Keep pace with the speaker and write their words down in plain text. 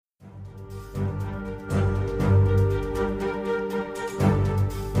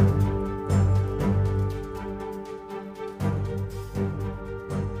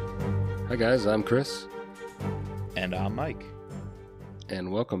guys, I'm Chris. And I'm Mike.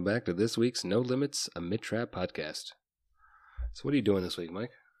 And welcome back to this week's No Limits, a Mid-Trap podcast. So what are you doing this week, Mike?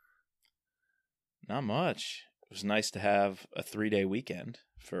 Not much. It was nice to have a 3-day weekend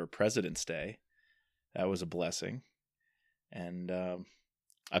for President's Day. That was a blessing. And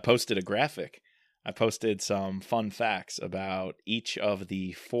I posted a graphic. I posted some fun facts about each of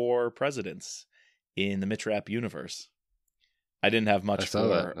the 4 presidents in the Mid-Trap universe. I didn't have much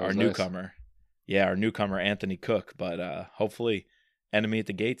for our newcomer. Nice. Yeah, our newcomer, Anthony Cook. But hopefully Enemy at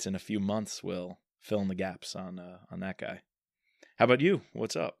the Gates in a few months will fill in the gaps on that guy. How about you?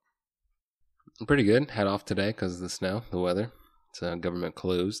 What's up? I'm pretty good. Had off today because of the snow, the weather. It's government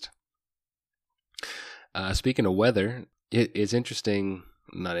closed. Speaking of weather, it's interesting.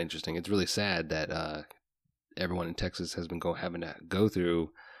 Not interesting. It's really sad that everyone in Texas has been having to go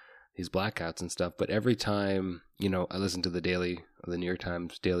through these blackouts and stuff. But every time, I listen to the New York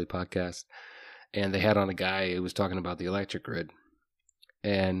Times daily podcast, and they had on a guy who was talking about the electric grid.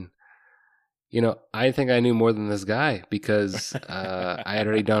 And, I think I knew more than this guy because I had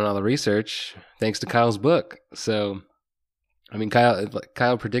already done all the research thanks to Kyle's book. So,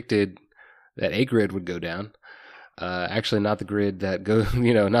 Kyle predicted that a grid would go down. Actually, not the grid that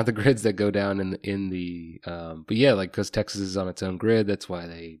not the grids that go down but yeah, because Texas is on its own grid. That's why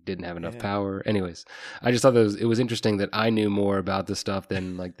they didn't have enough power. Anyways, I just thought it was interesting that I knew more about this stuff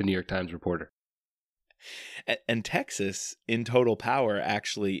than the New York Times reporter. And Texas, in total power,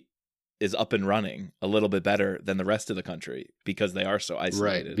 actually is up and running a little bit better than the rest of the country because they are so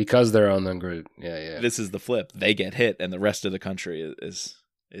isolated. Right, because they're on the grid. Yeah. This is the flip. They get hit, and the rest of the country is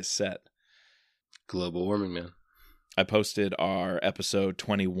set. Global warming, man. I posted our episode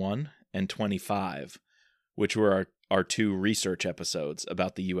 21 and 25, which were our 2 research episodes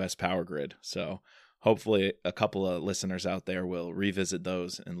about the U.S. power grid. So hopefully a couple of listeners out there will revisit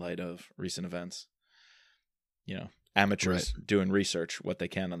those in light of recent events. Amateurs doing research, what they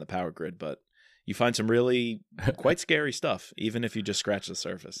can on the power grid, but you find some really quite scary stuff, even if you just scratch the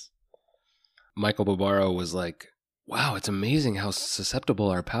surface. Michael Barbaro was like, wow, it's amazing how susceptible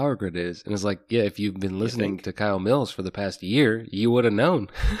our power grid is. And it's like, yeah, if you've been listening to Kyle Mills for the past year, you would have known.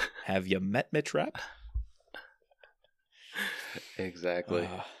 Have you met Mid-Trap? Exactly.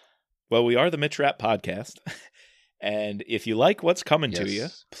 Well, we are the Mid-Trap podcast. And if you like what's coming to you,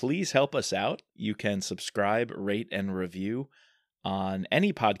 please help us out. You can subscribe, rate, and review on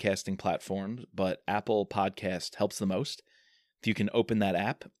any podcasting platform, but Apple Podcast helps the most. If you can open that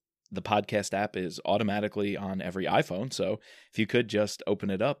app, the podcast app is automatically on every iPhone. So if you could just open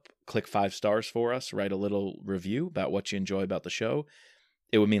it up, click 5 stars for us, write a little review about what you enjoy about the show,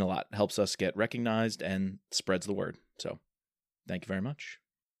 it would mean a lot. It helps us get recognized and spreads the word. So thank you very much.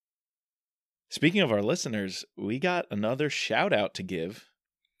 Speaking of our listeners, we got another shout out to give.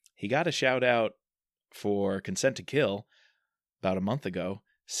 He got a shout out for Consent to Kill about a month ago.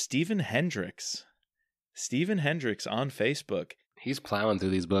 Stephen Hendricks. Stephen Hendricks on Facebook. He's plowing through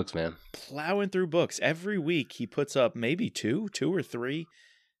these books, man. Plowing through books. Every week he puts up maybe 2 or 3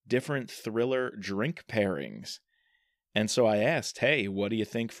 different thriller drink pairings. And so I asked, hey, what do you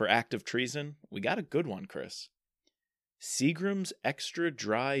think for Act of Treason? We got a good one, Chris. Seagram's Extra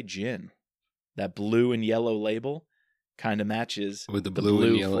Dry Gin. That blue and yellow label kind of matches with the blue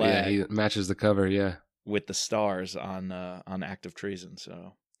and yellow. Yeah, he matches the cover. Yeah, with the stars on Act of Treason.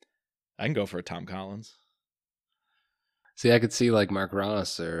 So I can go for a Tom Collins. See, I could see Mark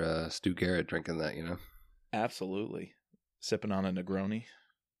Ross or Stu Garrett drinking that. Absolutely, sipping on a Negroni.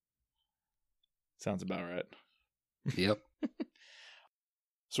 Sounds about right. Yep.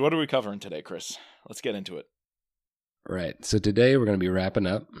 So what are we covering today, Chris? Let's get into it. Right. So today we're going to be wrapping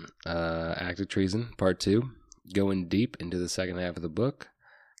up Act of Treason, Part 2, going deep into the second half of the book,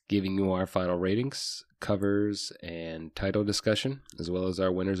 giving you our final ratings, covers, and title discussion, as well as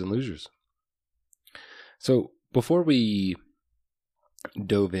our winners and losers. So before we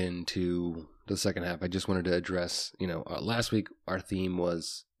dove into the second half, I just wanted to address, last week our theme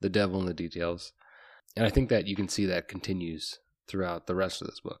was the devil in the details. And I think that you can see that continues throughout the rest of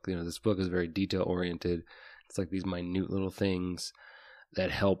this book. This book is very detail-oriented. It's like these minute little things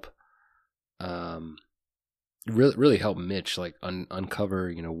that help, really help Mitch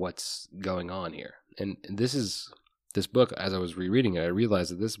uncover what's going on here. And this book, as I was rereading it, I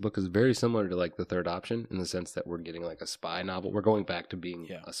realized that this book is very similar to The Third Option in the sense that we're getting a spy novel. We're going back to being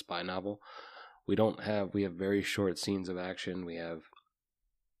a spy novel. We have very short scenes of action. We have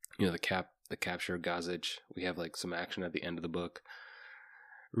the capture of Gazich. We have some action at the end of the book.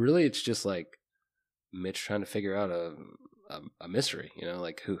 Really, it's just Mitch trying to figure out a mystery,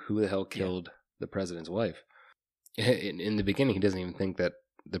 who the hell killed the president's wife. In the beginning, he doesn't even think that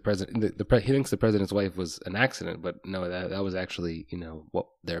the president, he thinks the president's wife was an accident, but no, that was actually, what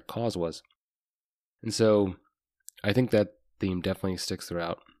their cause was. And so I think that theme definitely sticks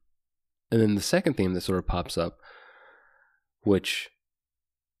throughout. And then the second theme that sort of pops up, which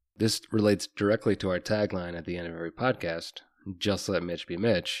this relates directly to our tagline at the end of every podcast, just let Mitch be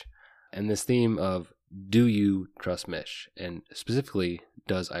Mitch. And this theme of, do you trust Mitch? And specifically,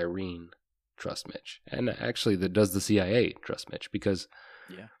 does Irene trust Mitch? And actually, does the CIA trust Mitch? Because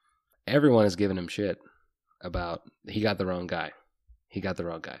everyone is giving him shit about, he got the wrong guy.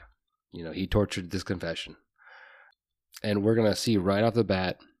 He tortured this confession. And we're going to see right off the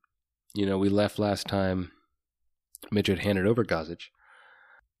bat, we left last time Mitch had handed over Gossage.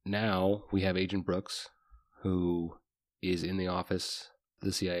 Now we have Agent Brooks, who is in the office,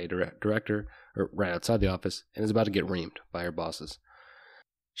 the CIA director, or right outside the office, and is about to get reamed by her bosses.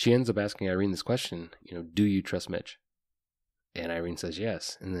 She ends up asking Irene this question, do you trust Mitch? And Irene says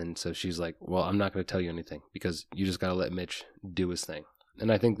yes. And then so she's like, well, I'm not going to tell you anything because you just got to let Mitch do his thing.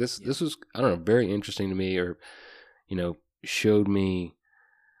 And I think this was, I don't know, very interesting to me, or, showed me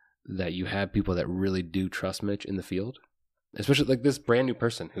that you have people that really do trust Mitch in the field. Especially like this brand new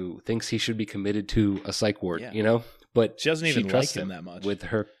person who thinks he should be committed to a psych ward, but she doesn't even like him that much. With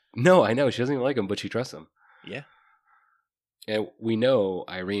her, no, I know she doesn't even like him, but she trusts him. Yeah, and we know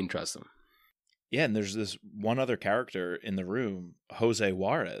Irene trusts him. Yeah, and there's this one other character in the room, Jose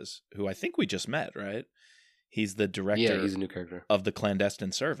Juarez, who I think we just met, right? He's the director. Yeah, he's a new character of the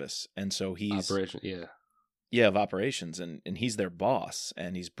clandestine service, and so he's of operations, and he's their boss,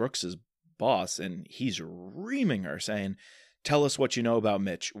 and he's Brooks's boss, and he's reaming her, saying, "Tell us what you know about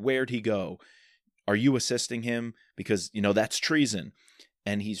Mitch. Where'd he go? Are you assisting him? Because that's treason."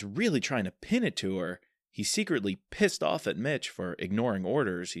 And he's really trying to pin it to her. He's secretly pissed off at Mitch for ignoring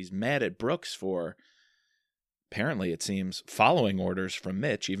orders. He's mad at Brooks for, apparently it seems, following orders from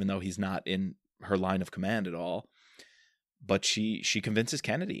Mitch, even though he's not in her line of command at all. But she convinces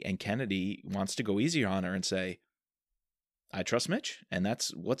Kennedy, and Kennedy wants to go easier on her and say, I trust Mitch. And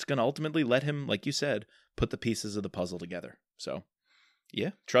that's what's going to ultimately let him, like you said, put the pieces of the puzzle together. So,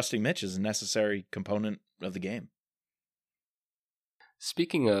 yeah, trusting Mitch is a necessary component of the game.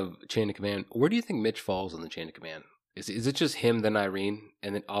 Speaking of chain of command, where do you think Mitch falls on the chain of command? Is it just him, then Irene,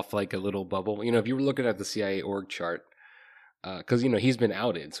 and then off like a little bubble? If you were looking at the CIA org chart, because he's been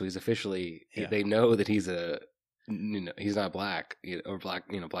outed, so he's officially they know that he's he's not black or black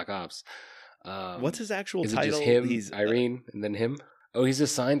black ops. What's his actual is title? It just him, he's Irene, and then him. Oh, he's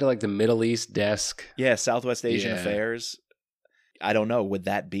assigned to like the Middle East desk. Yeah, Southwest Asian Affairs. I don't know. Would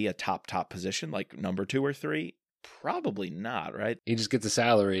that be a top position, like number 2 or 3? Probably not, right? He just gets a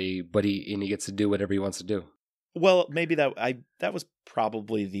salary, but he gets to do whatever he wants to do. Well, maybe that was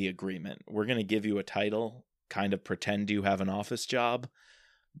probably the agreement. We're going to give you a title, kind of pretend you have an office job,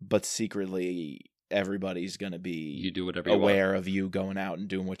 but secretly everybody's going to be you do whatever aware of you going out and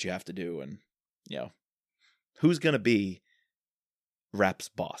doing what you have to do. And, who's going to be Rap's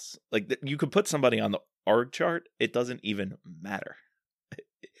boss? Like, you could put somebody on the org chart. It doesn't even matter.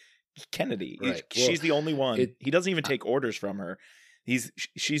 Kennedy, right. She's the only one. He doesn't even take orders from her.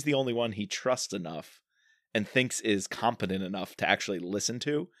 She's the only one he trusts enough and thinks is competent enough to actually listen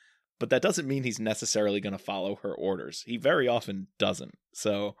to. But that doesn't mean he's necessarily going to follow her orders. He very often doesn't.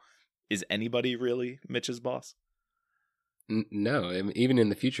 So is anybody really Mitch's boss? No. I mean, even in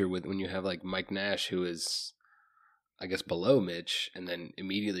the future, when you have like Mike Nash, who is, I guess, below Mitch, and then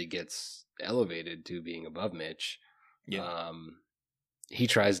immediately gets elevated to being above Mitch. Yeah. He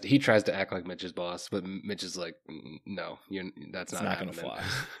tries to act like Mitch's boss, but Mitch is like, no, that's not going to fly.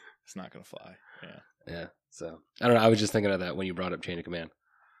 It's not going to fly. Yeah. Yeah. So I don't know. I was just thinking of that when you brought up chain of command.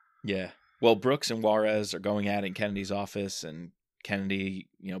 Yeah. Well, Brooks and Juarez are going at it in Kennedy's office, and Kennedy,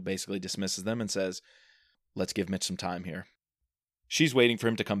 basically dismisses them and says, let's give Mitch some time here. She's waiting for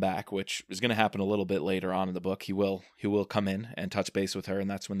him to come back, which is going to happen a little bit later on in the book. He will come in and touch base with her,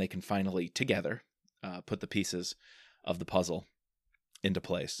 and that's when they can finally together put the pieces of the puzzle into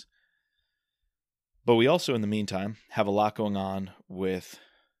place. But we also, in the meantime, have a lot going on with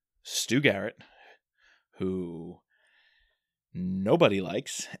Stu Garrett, who nobody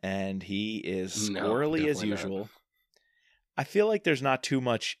likes, and he is squirrely as usual. Not. I feel like there's not too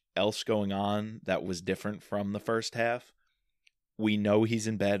much else going on that was different from the first half. We know he's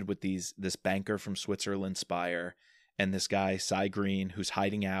in bed with this banker from Switzerland, Spire, and this guy, Cy Green, who's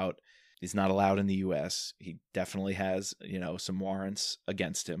hiding out. He's not allowed in the U.S. He definitely has, some warrants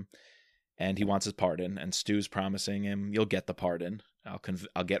against him, and he wants his pardon. And Stu's promising him, "You'll get the pardon.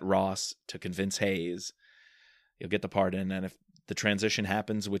 I'll get Ross to convince Hayes. You'll get the pardon, and if the transition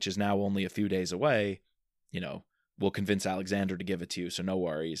happens, which is now only a few days away, we'll convince Alexander to give it to you, so no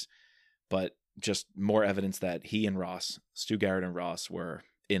worries. But just more evidence that he and Ross, Stu Garrett and Ross, were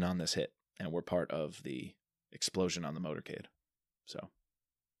in on this hit and were part of the explosion on the motorcade. So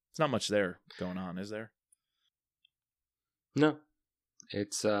it's not much there going on, is there? No.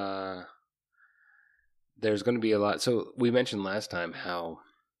 It's there's going to be a lot. So we mentioned last time how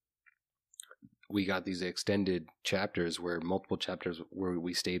we got these extended chapters multiple chapters where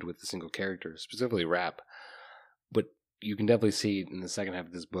we stayed with a single character, specifically Rapp. But you can definitely see in the second half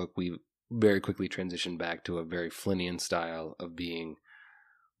of this book, we very quickly transitioned back to a very Flynnian style of being,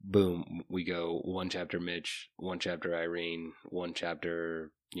 boom, we go one chapter Mitch, one chapter Irene, one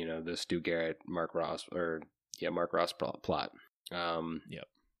chapter, the Stu Garrett, Mark Ross plot. Yep.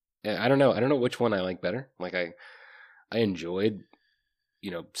 And I don't know which one I like better. Like I enjoyed,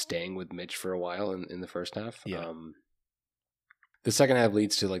 staying with Mitch for a while in the first half. Yeah. The second half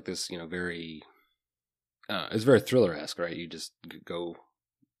leads to like this, very, it's very thriller-esque, right? You just go,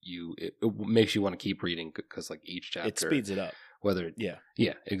 it makes you want to keep reading because like each chapter, it speeds it up. Yeah,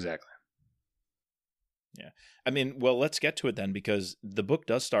 exactly. Yeah. I mean, well, let's get to it then, because the book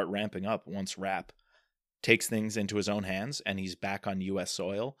does start ramping up once Rapp takes things into his own hands and he's back on U.S.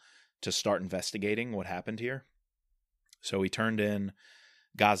 soil to start investigating what happened here. So he turned in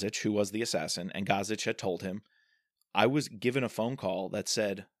Gazich, who was the assassin, and Gazich had told him, I was given a phone call that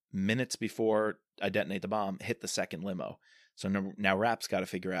said minutes before I detonate the bomb, hit the second limo. So now Rapp's got to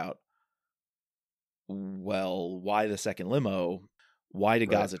figure out, well, why the second limo? Why did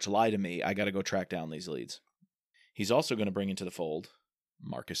Gazich lie to me? I got to go track down these leads. He's also going to bring into the fold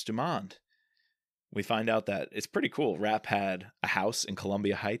Marcus Dumond. We find out that it's pretty cool. Rapp had a house in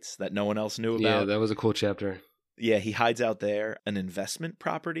Columbia Heights that no one else knew about. Yeah, that was a cool chapter. Yeah, he hides out there. An investment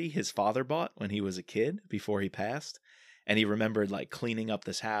property his father bought when he was a kid before he passed. And he remembered like cleaning up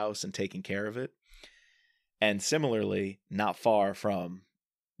this house and taking care of it. And similarly, not far from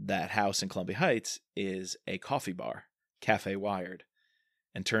that house in Columbia Heights is a coffee bar, Cafe Wired.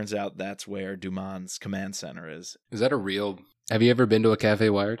 And turns out that's where Dumond's command center is. Is that a real... Have you ever been to a Cafe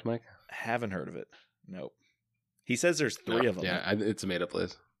Wired, Mike? Haven't heard of it. Nope. He says there's three of them. Yeah, it's a made-up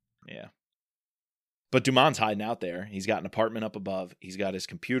place. Yeah. But Dumond's hiding out there. He's got an apartment up above. He's got his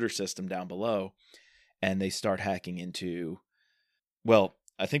computer system down below. And they start hacking into... Well,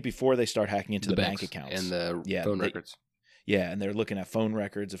 I think before they start hacking into the bank accounts. And the phone records. Yeah, and they're looking at phone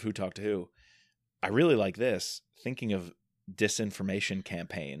records of who talked to who. I really like this. Thinking of disinformation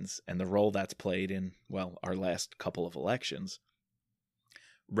campaigns and the role that's played in, well, our last couple of elections.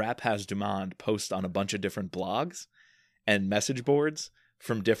 Rapp has Dumond post on a bunch of different blogs and message boards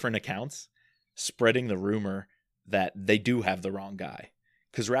from different accounts, spreading the rumor that they do have the wrong guy.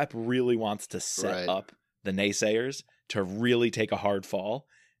 Because Rapp really wants to set up the naysayers to really take a hard fall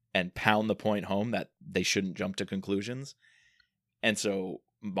and pound the point home that they shouldn't jump to conclusions. And so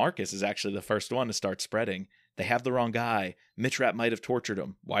Marcus is actually the first one to start spreading. They have the wrong guy. Mitch Rapp might have tortured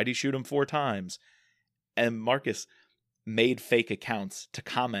him. Why'd he shoot him 4 times? And Marcus made fake accounts to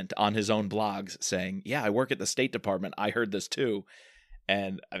comment on his own blogs saying, yeah, I work at the State Department. I heard this too.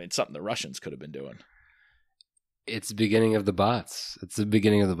 And I mean, something the Russians could have been doing. It's the beginning of the bots. It's the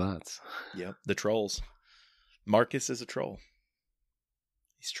beginning of the bots. Yep. The trolls. Marcus is a troll.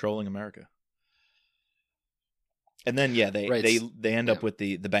 He's trolling America. And then, yeah, they end up with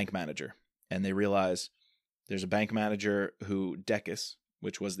the bank manager, and they realize there's a bank manager who Dekis,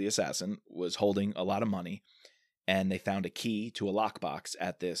 which was the assassin, was holding a lot of money, and they found a key to a lockbox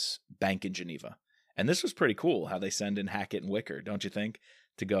at this bank in Geneva. And this was pretty cool how they send in Hackett and Wicker, don't you think,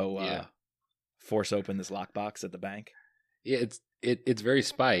 to go force open this lockbox at the bank? Yeah, it's very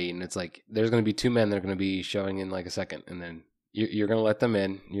spy-y, and it's like there's going to be 2 men that are going to be showing in like a second, and then you're going to let them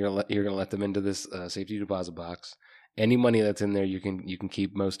in. You're going to let them into this safety deposit box. Any money that's in there, you can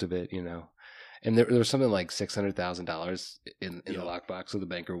keep most of it, And there was something like $600,000 in the lockbox, so the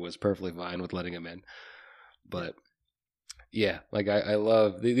banker was perfectly fine with letting him in. But yeah, like I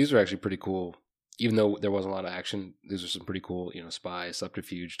love these are actually pretty cool. Even though there wasn't a lot of action, these are some pretty cool, spy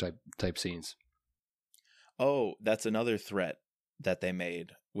subterfuge type scenes. Oh, that's another threat that they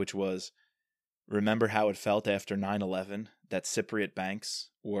made, which was, remember how it felt after 9/11 that Cypriot banks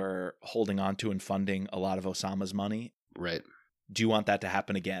were holding on to and funding a lot of Osama's money? Right. Do you want that to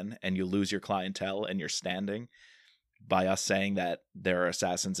happen again and you lose your clientele and your standing by us saying that there are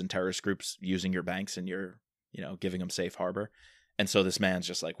assassins and terrorist groups using your banks and you're, giving them safe harbor? And so this man's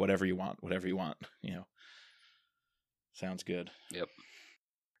just like, whatever you want. Sounds good. Yep.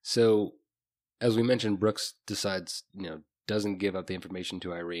 So as we mentioned, Brooks decides, doesn't give up the information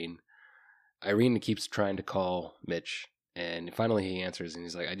to Irene. Irene keeps trying to call Mitch, And finally he answers and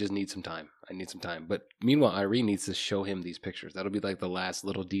he's like, I just need some time. I need some time. But meanwhile, Irene needs to show him these pictures. That'll be like the last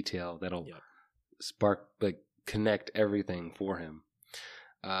little detail that'll spark, like connect everything for him.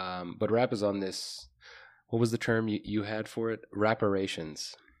 But Rapp is on this, what was the term you had for it?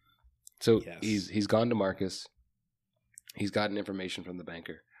 Rapparations. So he's gone to Marcus. He's gotten information from the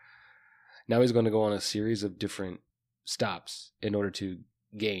banker. Now he's going to go on a series of different stops in order to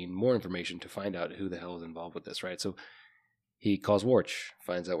gain more information to find out who the hell is involved with this, right? So he calls Warch,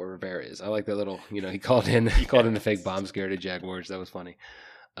 finds out where Rivera is. I like that little, he called in the fake bomb scare to Jack Warch. That was funny.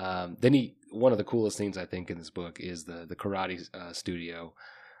 Then one of the coolest things I think in this book is the karate studio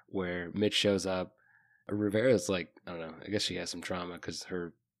where Mitch shows up. Rivera's like, I don't know, I guess she has some trauma because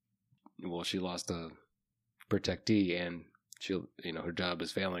she lost a protectee and her job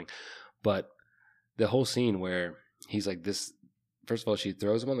is failing. But the whole scene where he's like this, first of all, she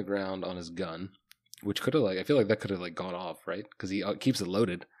throws him on the ground on his gun, which could have I feel like that could have gone off, right? Because he keeps it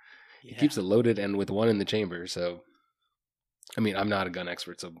loaded. Yeah. He keeps it loaded and with one in the chamber. So, I mean, I'm not a gun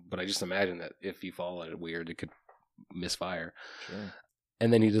expert, but I just imagine that if you fall at it weird, it could misfire. Sure.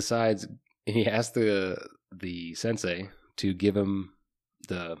 And then he decides, he asks the sensei to give him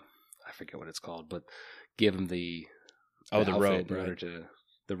I forget what it's called, but give him the robe, right?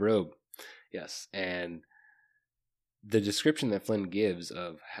 The robe. Yes. And the description that Flynn gives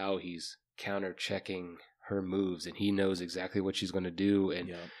of how he's counter-checking her moves and he knows exactly what she's going to do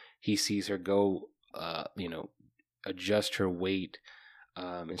and he sees her go adjust her weight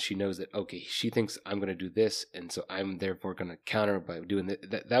and she knows that okay, she thinks I'm going to do this and so I'm therefore going to counter by doing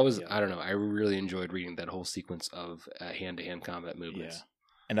that was I don't know, I really enjoyed reading that whole sequence of hand-to-hand combat movements.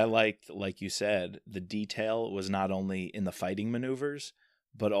 And I liked, like you said, the detail was not only in the fighting maneuvers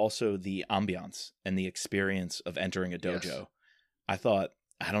but also the ambiance and the experience of entering a dojo. Yes. I thought,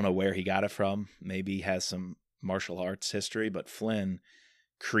 I don't know where he got it from. Maybe he has some martial arts history, but Flynn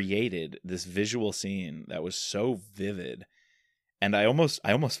created this visual scene that was so vivid. And I almost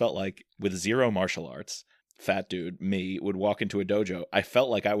felt like with zero martial arts, fat dude, me, would walk into a dojo. I felt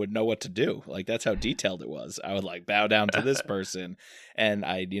like I would know what to do. Like that's how detailed it was. I would like bow down to this person and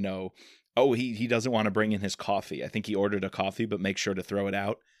I'd, he doesn't want to bring in his coffee. I think he ordered a coffee, but make sure to throw it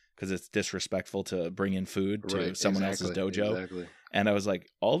out because it's disrespectful to bring in food to someone else's dojo. Exactly. And I was like,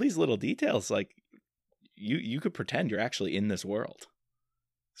 all these little details, like you could pretend you're actually in this world.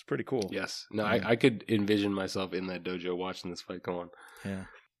 It's pretty cool. Yes. No, yeah. I could envision myself in that dojo watching this fight go on. Yeah.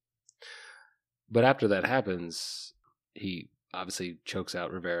 But after that happens, he obviously chokes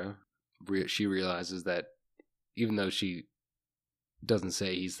out Rivera. She realizes that even though she doesn't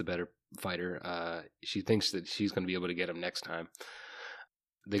say he's the better fighter, she thinks that she's going to be able to get him next time.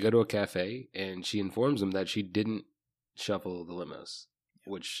 They go to a cafe and she informs him that she didn't shuffle the limos,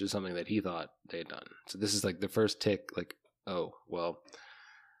 which is something that he thought they had done. So this is like the first tick, like, oh, well,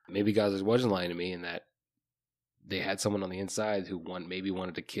 maybe Gazers wasn't lying to me in that they had someone on the inside who maybe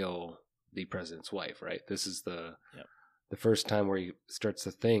wanted to kill the president's wife, right? This is the first time where he starts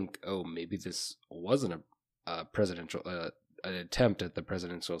to think, oh, maybe this wasn't a presidential an attempt at the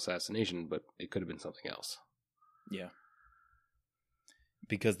presidential assassination, but it could have been something else. Yeah.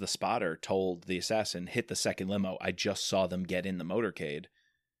 Because the spotter told the assassin, hit the second limo. I just saw them get in the motorcade.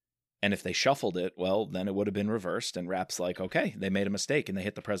 And if they shuffled it, well, then it would have been reversed. And Rapp's like, okay, they made a mistake and they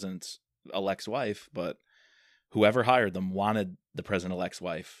hit the president-elect's wife, but whoever hired them wanted the president-elect's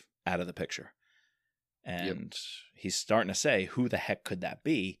wife out of the picture. And he's starting to say, who the heck could that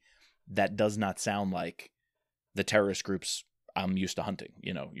be? That does not sound like the terrorist groups I'm used to hunting,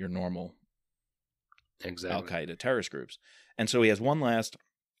 your normal Al-Qaeda terrorist groups. And so he has one last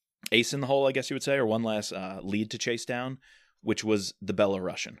ace in the hole, I guess you would say, or one last lead to chase down, which was the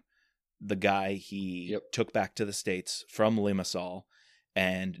Belarusian, the guy he took back to the States from Limassol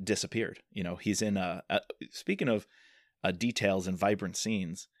and disappeared. He's in speaking of details and vibrant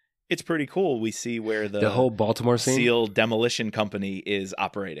scenes, it's pretty cool. We see where the whole Baltimore scene? SEAL demolition company is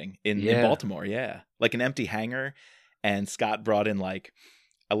operating in Baltimore. Yeah. Like an empty hangar. And Scott brought in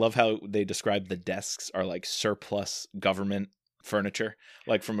I love how they describe the desks are like surplus government furniture,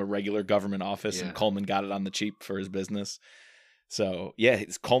 like from a regular government office. Yeah. And Coleman got it on the cheap for his business. So yeah,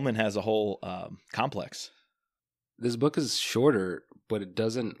 Coleman has a whole complex. This book is shorter, but it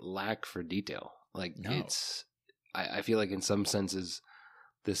doesn't lack for detail. I feel like in some senses,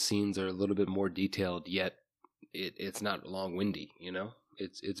 the scenes are a little bit more detailed, yet it's not long-windy,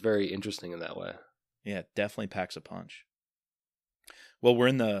 It's very interesting in that way. Yeah, it definitely packs a punch. Well, we're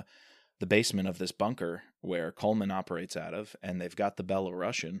in the basement of this bunker where Coleman operates out of, and they've got the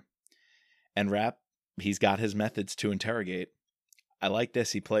Belarusian. And Rapp, he's got his methods to interrogate. I like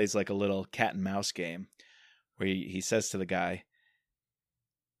this. He plays like a little cat and mouse game where he says to the guy,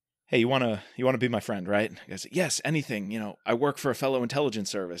 "Hey, you wanna be my friend, right?" He goes, "Yes, anything. I work for a fellow intelligence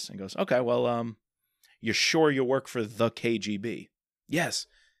service." And he goes, "Okay, well, you're sure you work for the KGB?" "Yes."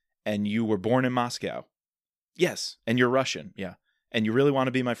 "And you were born in Moscow?" "Yes." "And you're Russian?" "Yeah." "And you really want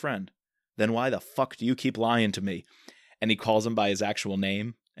to be my friend? Then why the fuck do you keep lying to me?" And he calls him by his actual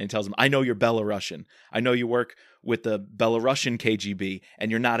name. And he tells him, "I know you're Belarusian. I know you work with the Belarusian KGB,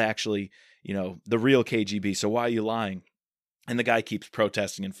 and you're not actually, the real KGB. So why are you lying?" And the guy keeps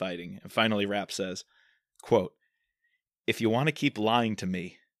protesting and fighting. And finally, Rapp says, quote, "If you want to keep lying to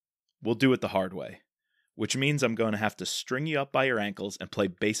me, we'll do it the hard way, which means I'm going to have to string you up by your ankles and play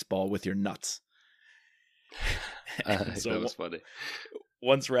baseball with your nuts." That was funny.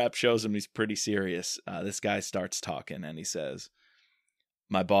 Once Rapp shows him he's pretty serious, this guy starts talking, and he says,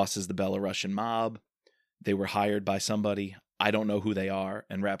 "My boss is the Belarusian mob. They were hired by somebody. I don't know who they are."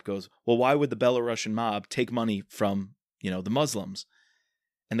 And Rapp goes, "Well, why would the Belarusian mob take money from, the Muslims?"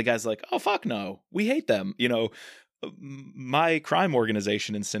 And the guy's like, "Oh, fuck no. We hate them. My crime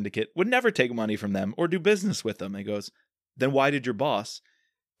organization and syndicate would never take money from them or do business with them." And he goes, "Then why did your boss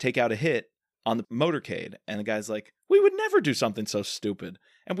take out a hit on the motorcade?" And the guy's like, "We would never do something so stupid.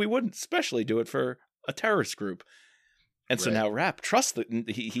 And we wouldn't especially do it for a terrorist group." And so now Rapp trusts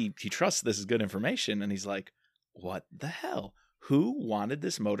he trusts this is good information. And he's like, what the hell? Who wanted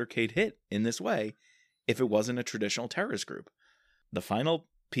this motorcade hit in this way if it wasn't a traditional terrorist group? The final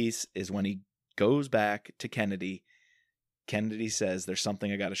piece is when he goes back to Kennedy. Kennedy says, "There's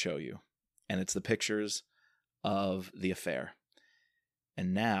something I got to show you." And it's the pictures of the affair.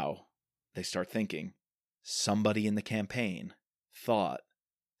 And now they start thinking, somebody in the campaign thought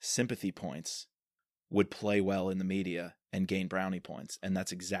sympathy points would play well in the media and gain brownie points. And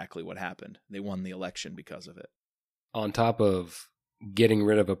that's exactly what happened. They won the election because of it. On top of getting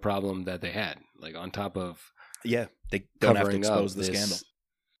rid of a problem that they had, like on top of they don't have to expose the scandal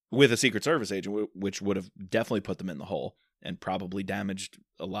with a Secret Service agent, which would have definitely put them in the hole and probably damaged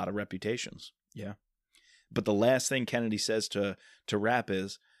a lot of reputations. Yeah. But the last thing Kennedy says to Rapp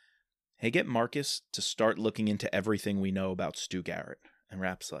is, "Hey, get Marcus to start looking into everything we know about Stu Garrett." And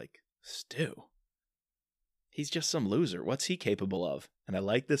Rapp's like, "Stu? He's just some loser. What's he capable of?" And I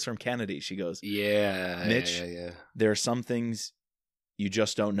like this from Kennedy. She goes, "Yeah, Mitch, there are some things you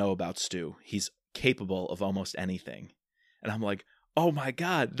just don't know about Stu. He's capable of almost anything." And I'm like, oh my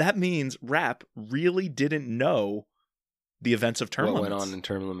God, that means Rapp really didn't know the events of term limits. What went on in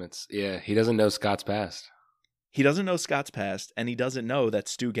term limits. Yeah, he doesn't know Scott's past. He doesn't know Scott's past, and he doesn't know that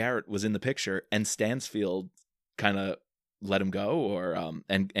Stu Garrett was in the picture, and Stansfield kind of let him go, or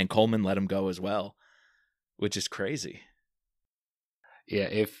and Coleman let him go as well, which is crazy. Yeah,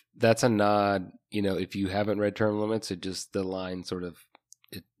 if that's a nod, if you haven't read term limits, the line sort of,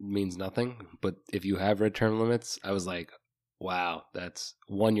 it means nothing. But if you have read term limits, I was like, wow, that's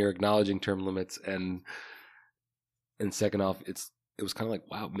one, you're acknowledging term limits, and second off, it was kind of like,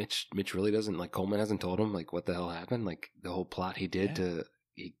 wow, Mitch really doesn't, like, Coleman hasn't told him, like, what the hell happened, like the whole plot he did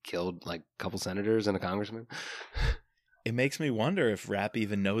he killed like a couple senators and a congressman. It makes me wonder if Rapp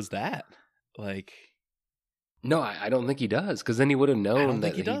even knows that. Like, no, I don't think he does, because then he would have known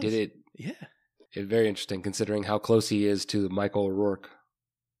that he did it. Yeah. It's very interesting considering how close he is to Michael O'Rourke.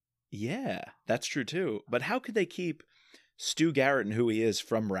 Yeah, that's true too. But how could they keep Stu Garrett and who he is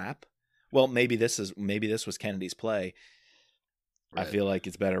from Rapp? Well, maybe this was Kennedy's play. Right. I feel like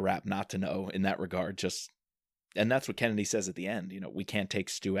it's better Rapp not to know in that regard. And that's what Kennedy says at the end. We can't take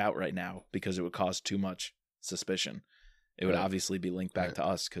Stu out right now because it would cause too much suspicion. It would obviously be linked back to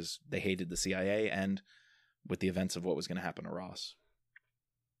us because they hated the CIA and with the events of what was going to happen to Ross.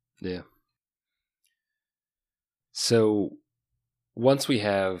 Yeah. So once we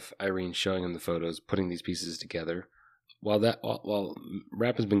have Irene showing him the photos, putting these pieces together, while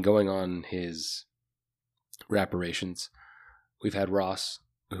Rapp has been going on his rapparations, we've had Ross,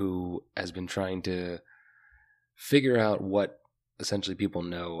 who has been trying to figure out what essentially people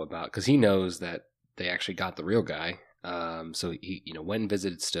know about, because he knows that they actually got the real guy. So he, went and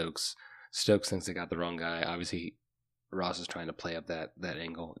visited Stokes. Stokes thinks they got the wrong guy. Obviously, Ross is trying to play up that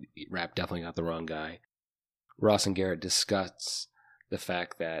angle. Rapp definitely got the wrong guy. Ross and Garrett discuss the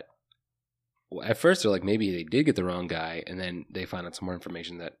fact that, well, at first they're like, maybe they did get the wrong guy, and then they find out some more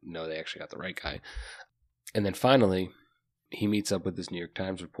information that no, they actually got the right guy. And then finally, he meets up with this New York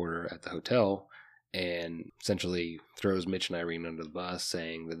Times reporter at the hotel and essentially throws Mitch and Irene under the bus,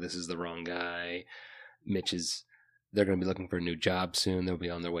 saying that this is the wrong guy. They're going to be looking for a new job soon. They'll be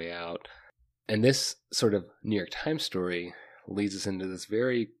on their way out. And this sort of New York Times story leads us into this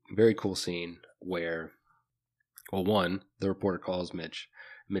very, very cool scene where, well, one, the reporter calls Mitch.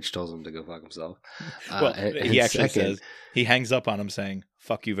 Mitch tells him to go fuck himself. Well, he actually says, he hangs up on him saying,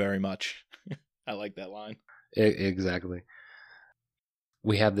 "Fuck you very much." I like that line. Exactly.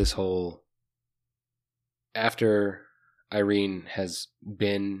 We have this whole, after Irene has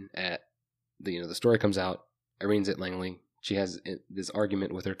been at the story comes out, Irene's at Langley. She has this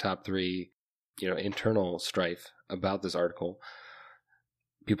argument with her top three, internal strife about this article.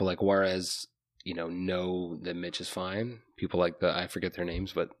 People like Juarez, know that Mitch is fine. People like I forget their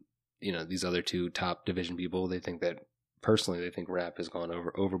names, but these other two top division people, they think Rapp has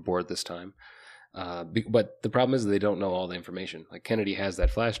gone overboard this time. But the problem is they don't know all the information. Like Kennedy has that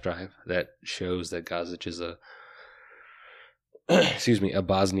flash drive that shows that Gozic is a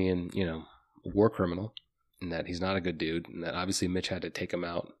Bosnian, war criminal, and that he's not a good dude, and that obviously Mitch had to take him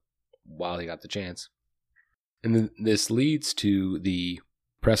out while he got the chance. And then this leads to the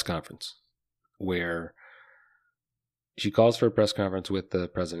press conference where she calls for a press conference with the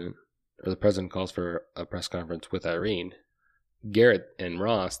president, or the president calls for a press conference with Irene. Garrett and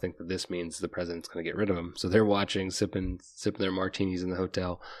Ross think that this means the president's going to get rid of him. So they're watching, sipping their martinis in the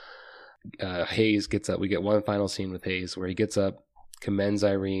hotel. Hayes gets up. We get one final scene with Hayes where he gets up, commends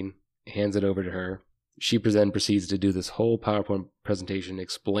Irene, hands it over to her. She then proceeds to do this whole PowerPoint presentation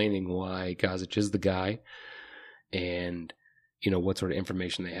explaining why Gozic is the guy and, what sort of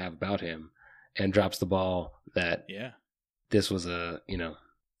information they have about him, and drops the ball that this was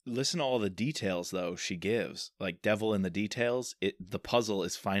Listen to all the details, though, she gives. Like, devil in the details, the puzzle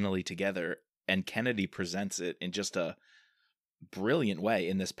is finally together, and Kennedy presents it in just a brilliant way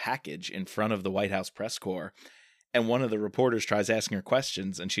in this package in front of the White House press corps. And one of the reporters tries asking her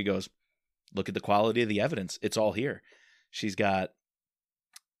questions, and she goes, "Look at the quality of the evidence. It's all here." She's got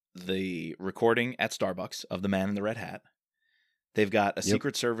the recording at Starbucks of the man in the red hat. They've got a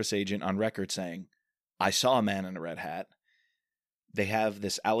Secret Service agent on record saying, "I saw a man in a red hat." They have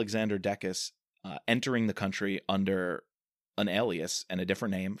this Alexander Dekas entering the country under an alias and a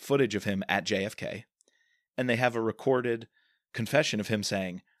different name, footage of him at JFK. And they have a recorded confession of him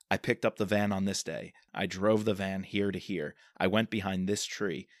saying, "I picked up the van on this day. I drove the van here to here. I went behind this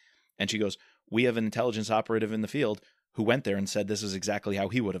tree." And she goes, "We have an intelligence operative in the field who went there and said this is exactly how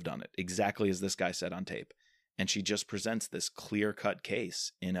he would have done it, exactly as this guy said on tape." And she just presents this clear-cut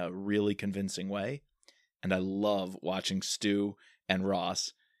case in a really convincing way. And I love watching Stu and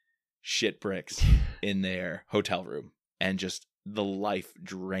Ross shit bricks in their hotel room, and just the life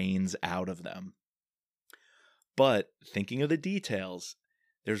drains out of them. But thinking of the details,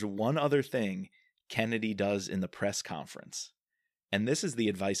 there's one other thing Kennedy does in the press conference, and this is the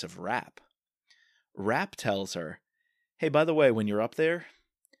advice of Rapp. Rapp tells her, "Hey, by the way, when you're up there,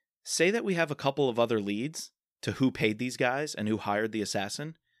 say that we have a couple of other leads to who paid these guys and who hired the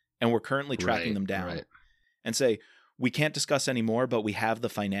assassin, and we're currently tracking them down. Right. And say, we can't discuss any more, but we have the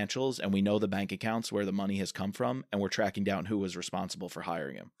financials and we know the bank accounts where the money has come from, and we're tracking down who was responsible for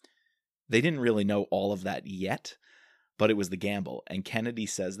hiring him." They didn't really know all of that yet, but it was the gamble. And Kennedy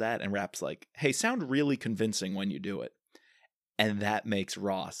says that, and Rapp's like, "Hey, sound really convincing when you do it." And that makes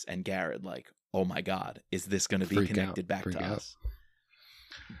Ross and Garrett like, "Oh my God, is this going to be connected back to us?"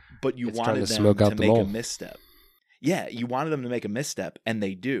 But you wanted them to make a misstep. Yeah, you wanted them to make a misstep, and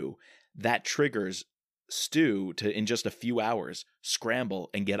they do. That triggers Stu to, in just a few hours, scramble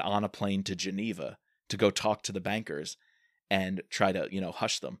and get on a plane to Geneva to go talk to the bankers and try to,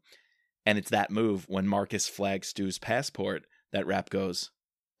 hush them. And it's that move when Marcus flags Stu's passport that Rapp goes,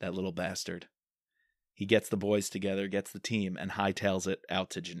 "That little bastard." He gets the boys together, gets the team, and hightails it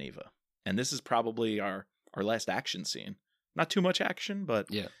out to Geneva. And this is probably our last action scene. Not too much action, but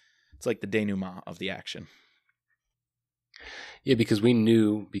it's like the denouement of the action. Yeah, because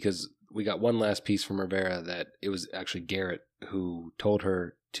we got one last piece from Rivera that it was actually Garrett who told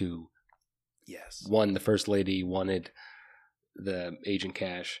her to, one, the first lady wanted the agent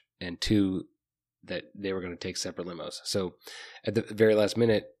cash, and two, that they were going to take separate limos. So at the very last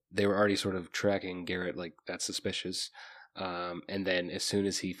minute, they were already sort of tracking Garrett, like, that's suspicious. And then as soon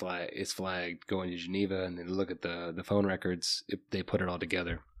as he is flagged going to Geneva, and then look at the phone records, they put it all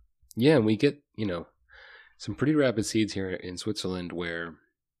together. Yeah, and we get, some pretty rapid scenes here in Switzerland where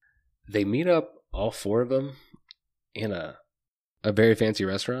they meet up, all four of them, in a very fancy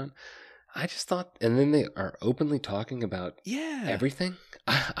restaurant. I just thought, and then they are openly talking about everything.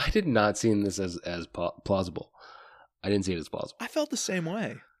 I did not see this as plausible. I didn't see it as plausible. I felt the same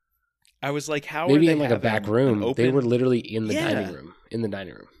way. I was like, how maybe are they in like a back room? They were literally in the dining room. In the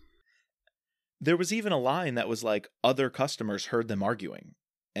dining room. There was even a line that was like, other customers heard them arguing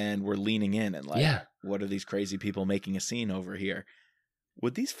and were leaning in and like, what are these crazy people making a scene over here?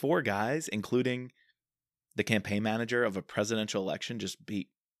 Would these four guys, including the campaign manager of a presidential election, just be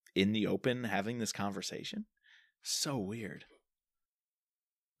in the open having this conversation. So weird.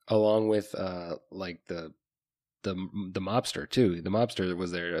 Along with like the mobster too. The mobster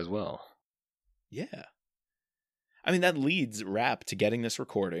was there as well. Yeah. I mean, that leads Rapp to getting this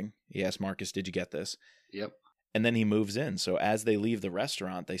recording. He asked Marcus, "Did you get this?" Yep. And then he moves in. So as they leave the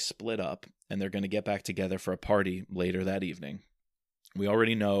restaurant, they split up and they're going to get back together for a party later that evening. We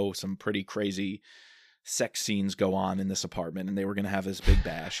already know some pretty crazy sex scenes go on in this apartment, and they were going to have this big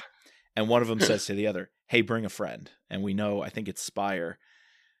bash. And one of them says to the other, "Hey, bring a friend." And we know, I think it's Spire,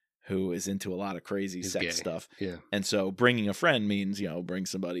 who is into a lot of crazy sex gay. stuff. Yeah. And so bringing a friend means, bring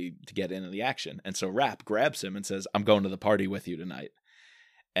somebody to get into the action. And so Rapp grabs him and says, "I'm going to the party with you tonight."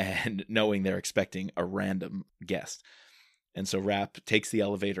 And knowing they're expecting a random guest. And so Rapp takes the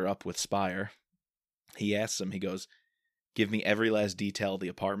elevator up with Spire. He asks him, he goes, "Give me every last detail of the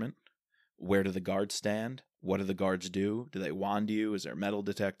apartment. Where do the guards stand? What do the guards do? Do they wand you? Is there a metal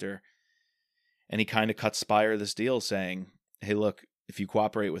detector?" And he kind of cuts Spire this deal saying, "Hey, look, if you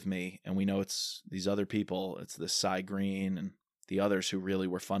cooperate with me, and we know it's these other people, it's this Cy Green and the others who really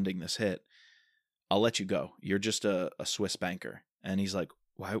were funding this hit, I'll let you go. You're just a Swiss banker." And he's like,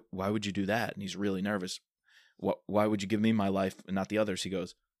 Why would you do that? And he's really nervous. Why would you give me my life and not the others? He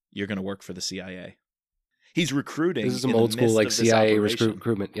goes, "You're going to work for the CIA." He's recruiting. This is some old school like CIA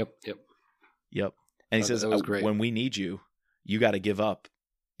recruitment. Yep. And he says, great. "When we need you, you got to give up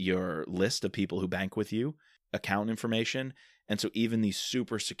your list of people who bank with you, account information." And so even these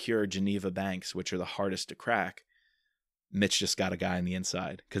super secure Geneva banks, which are the hardest to crack, Mitch just got a guy on the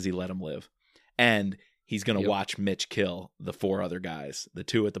inside because he let him live. And he's going to watch Mitch kill the 4 other guys, the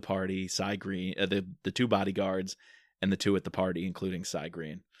 2 at the party, Cy Green, the 2 bodyguards, and the 2 at the party, including Cy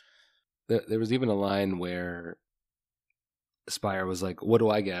Green. There was even a line where Spire was like, "What do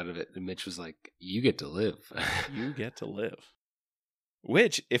I get out of it?" And Mitch was like, "You get to live." You get to live.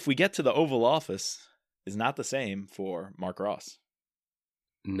 Which, if we get to the Oval Office, is not the same for Mark Ross.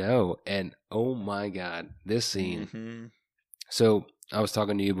 No. And oh my God, this scene. Mm-hmm. So I was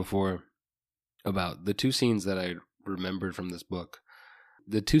talking to you before about the 2 scenes that I remembered from this book.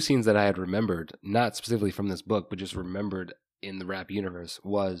 The 2 scenes that I had remembered, not specifically from this book, but just remembered in the Rapp universe,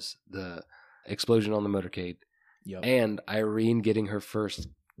 was the explosion on the motorcade and Irene getting her first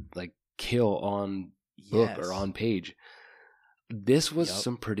like kill on book or on page. This was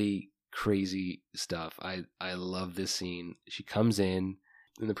some pretty crazy stuff. I love this scene. She comes in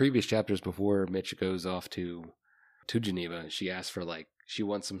the previous chapters before Mitch goes off to Geneva. She asks for she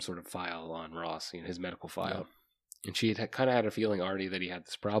wants some sort of file on Ross, his medical file. And she had kind of had a feeling already that he had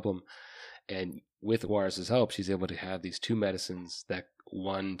this problem. And with Juarez's help, she's able to have these 2 medicines, that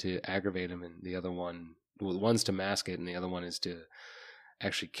one to aggravate him and the other one, well, one's to mask it and the other one is to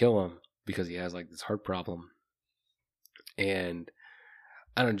actually kill him because he has this heart problem. And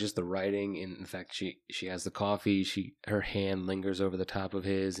I don't know, just the writing, and in fact, she has the coffee, her hand lingers over the top of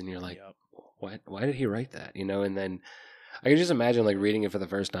his, and you're like, why did he write that? And then I can just imagine reading it for the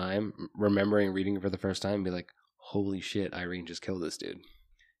first time, remembering reading it for the first time, and be like, holy shit, Irene just killed this dude.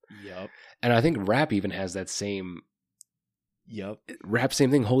 Yep. And I think Rapp even has that same. Yep. Rapp, same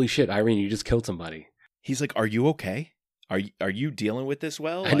thing. Holy shit, Irene, you just killed somebody. He's like, "Are you okay? Are you dealing with this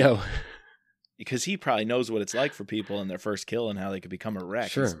well?" I know. Because he probably knows what it's like for people in their first kill and how they could become a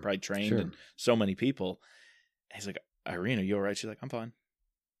wreck. Sure. He's probably trained in so many people. He's like, "Irene, are you all right?" She's like, "I'm fine.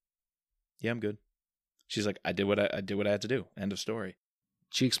 Yeah, I'm good." She's like, I did what I had to do. End of story.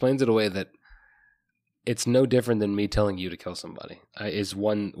 She explains it away that it's no different than me telling you to kill somebody. Is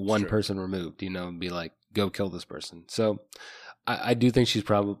one person removed, and be like, go kill this person. So I do think she's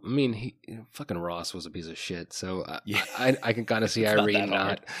probably. I mean, fucking Ross was a piece of shit. So I can kind of see Irene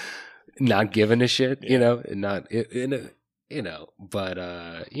not giving a shit, and not but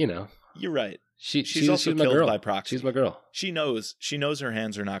You're right. She's also my killed girl. by proxy. She's my girl. She knows her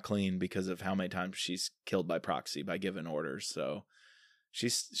hands are not clean because of how many times she's killed by proxy by giving orders. So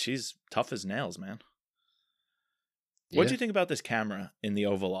she's tough as nails, man. What do you think about this camera in the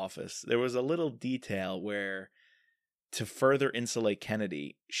Oval Office? There was a little detail where, to further insulate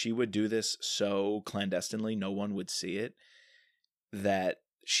Kennedy, she would do this so clandestinely no one would see it, that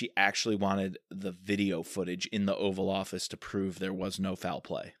she actually wanted the video footage in the Oval Office to prove there was no foul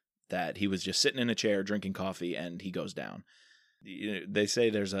play. That he was just sitting in a chair drinking coffee and he goes down. They say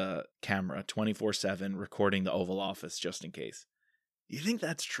there's a camera 24/7 recording the Oval Office just in case. You think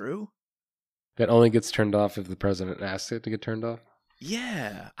that's true? That only gets turned off if the president asks it to get turned off?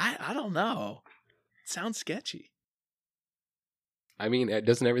 Yeah, I don't know. It sounds sketchy. I mean,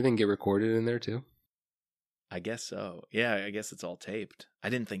 doesn't everything get recorded in there too? I guess so. Yeah, I guess it's all taped. I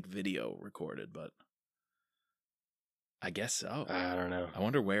didn't think video recorded, but I guess so. I don't know. I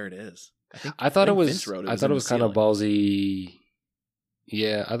wonder where it is. I thought it was kind of ballsy.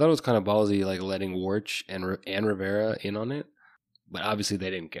 Yeah, I thought it was kind of ballsy, like letting Warch and Rivera in on it, but obviously they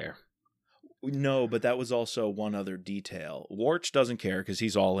didn't care. No, but that was also one other detail. Warch doesn't care because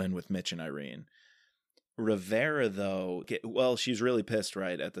he's all in with Mitch and Irene. Rivera, though, she's really pissed,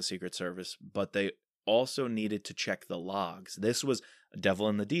 right, at the Secret Service, but they also needed to check the logs. This was devil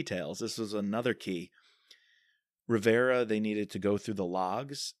in the details. This was another key. Rivera, they needed to go through the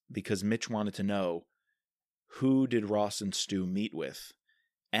logs because Mitch wanted to know, who did Ross and Stu meet with?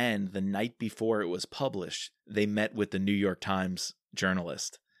 And the night before it was published, they met with the New York Times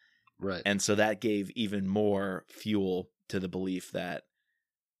journalist. Right. And so that gave even more fuel to the belief that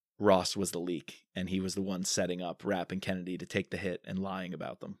Ross was the leak and he was the one setting up Rapp and Kennedy to take the hit and lying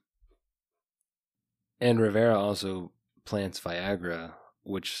about them. And Rivera also plants Viagra,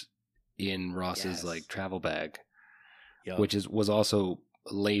 which in Ross's like travel bag, which was also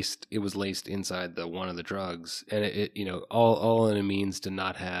laced. It was laced inside one of the drugs, and it all it means to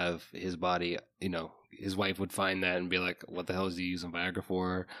not have his body. His wife would find that and be like, "What the hell is he using Viagra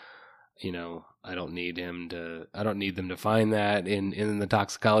for?" I don't need them to find that in the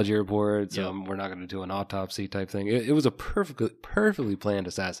toxicology report. So we're not going to do an autopsy type thing. It was a perfectly planned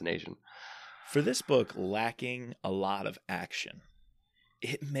assassination. For this book, lacking a lot of action,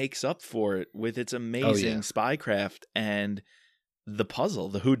 it makes up for it with its amazing spycraft and the puzzle,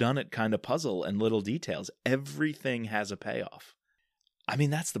 the whodunit kind of puzzle and little details. Everything has a payoff. I mean,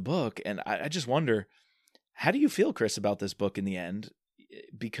 that's the book. And I just wonder, how do you feel, Chris, about this book in the end?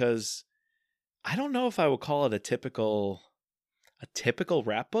 Because I don't know if I would call it a typical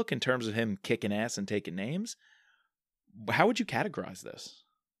Rapp book in terms of him kicking ass and taking names. How would you categorize this?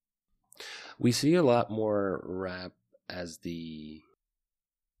 We see a lot more Rapp as the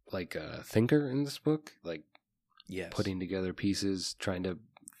thinker in this book, putting together pieces, trying to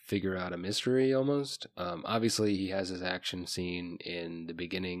figure out a mystery almost. Obviously, he has his action scene in the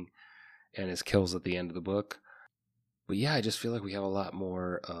beginning and his kills at the end of the book. But yeah, I just feel like we have a lot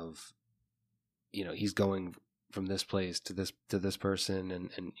more of, he's going from this place to this person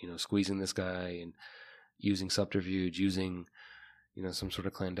and squeezing this guy and using subterfuge, using some sort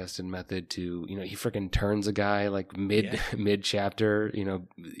of clandestine method to, he freaking turns a guy like mid chapter,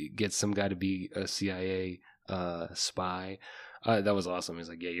 gets some guy to be a CIA spy. That was awesome. He's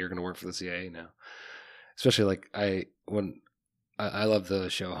like, yeah, you're going to work for the CIA now. Especially I love the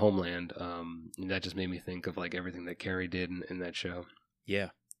show Homeland. And that just made me think of everything that Carrie did in that show.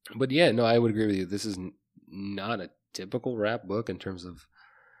 Yeah. But yeah, no, I would agree with you. This is not a typical Rapp book in terms of,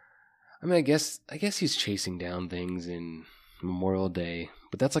 I mean, I guess he's chasing down things in Memorial Day,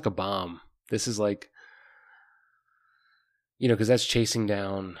 but that's like a bomb. This is because that's chasing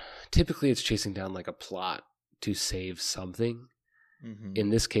down, typically it's chasing down like a plot to save something. Mm-hmm. In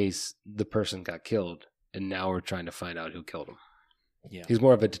this case, the person got killed, and now we're trying to find out who killed him. Yeah. He's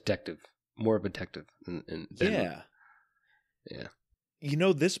more of a detective. Yeah.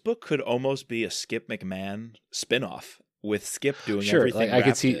 This book could almost be a Skip McMahon spinoff with Skip doing everything. I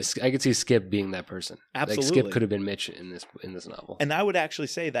could see Skip being that person. Absolutely. Skip could have been Mitch in this novel. And I would actually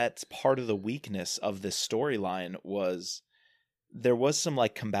say that's part of the weakness of this storyline was there was some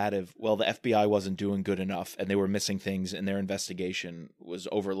combative, the FBI wasn't doing good enough and they were missing things and their investigation was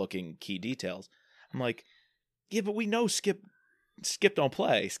overlooking key details. I'm like, yeah, but we know Skip don't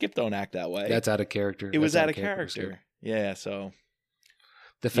play. Skip don't act that way. That's out of character. It was out of character. Yeah, so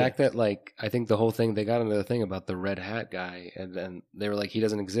the fact that I think the whole thing, they got into the thing about the red hat guy, and then they were like, he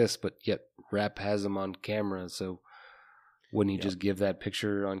doesn't exist, but yet Rapp has him on camera, so wouldn't he just give that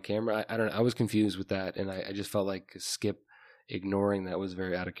picture on camera? I don't know. I was confused with that, and I just felt like Skip ignoring that was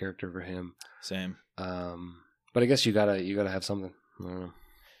very out of character for him. Same. But I guess you gotta have something. I don't know.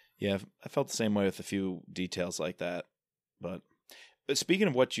 Yeah, I felt the same way with a few details like that. But speaking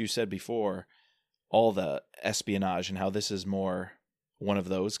of what you said before, all the espionage and how this is more one of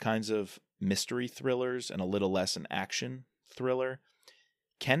those kinds of mystery thrillers and a little less an action thriller,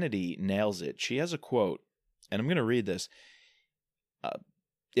 Kennedy nails it. She has a quote, and I'm going to read this.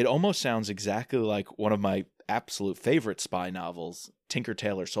 It almost sounds exactly like one of my absolute favorite spy novels, Tinker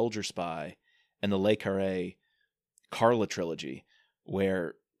Tailor Soldier Spy, and the Le Carré Carla trilogy,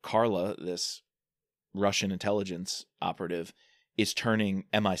 where Carla, this Russian intelligence operative, is turning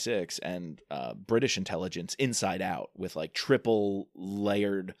MI6 and British intelligence inside out with triple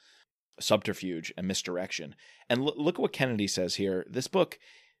layered subterfuge and misdirection. And look at what Kennedy says here. This book,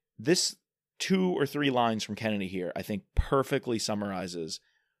 this 2 or 3 lines from Kennedy here, I think perfectly summarizes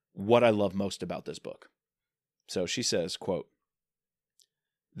what I love most about this book. So she says, quote,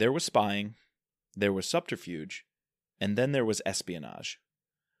 "There was spying, there was subterfuge, And then there was espionage.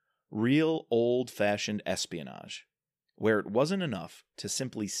 Real old-fashioned espionage, where it wasn't enough to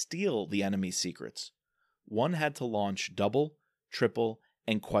simply steal the enemy's secrets. One had to launch double, triple,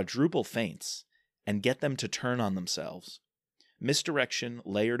 and quadruple feints and get them to turn on themselves. Misdirection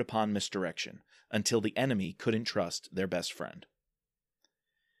layered upon misdirection until the enemy couldn't trust their best friend.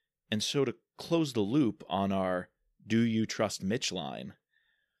 And so to close the loop on our "Do you trust Mitch" line,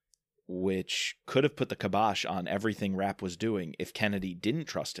 which could have put the kibosh on everything Rapp was doing if Kennedy didn't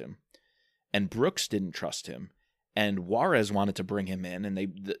trust him, and Brooks didn't trust him, and Juarez wanted to bring him in,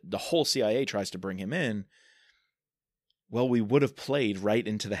 and the whole CIA tries to bring him in, well, we would have played right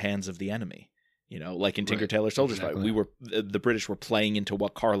into the hands of the enemy. You know, like in Tinker Tailor Soldier Spy, the British were playing into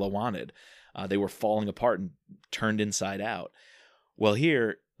what Carla wanted. They were falling apart and turned inside out. Well,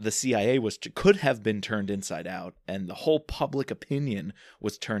 here, the CIA could have been turned inside out, and the whole public opinion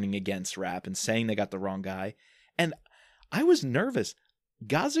was turning against Rapp and saying they got the wrong guy. And I was nervous.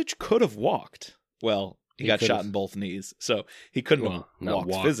 Gossage could have walked. Well, he got shot in both knees, so he couldn't have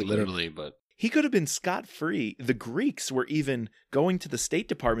walked physically. Literally, but he could have been scot-free. The Greeks were even going to the State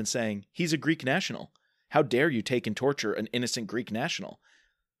Department saying, he's a Greek national. How dare you take and torture an innocent Greek national?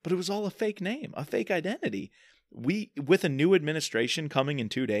 But it was all a fake name, a fake identity. With a new administration coming in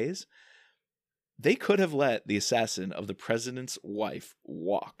 2 days, they could have let the assassin of the president's wife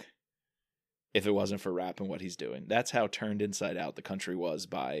walk if it wasn't for Rapp and what he's doing. That's how turned inside out the country was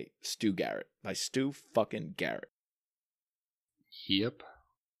by Stu Garrett. By Stu fucking Garrett. Yep.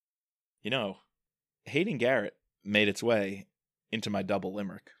 You know, hating Garrett made its way into my double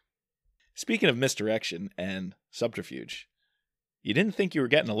limerick. Speaking of misdirection and subterfuge, you didn't think you were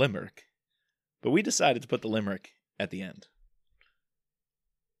getting a limerick, but we decided to put the limerick at the end.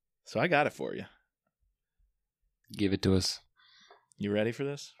 So I got it for you. Give it to us. You ready for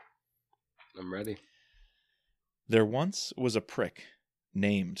this? I'm ready. There once was a prick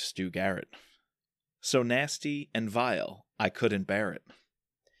named Stu Garrett. So nasty and vile, I couldn't bear it.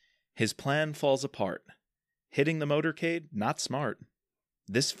 His plan falls apart. Hitting the motorcade, not smart.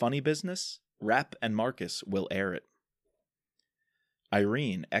 This funny business, Rapp and Marcus will air it.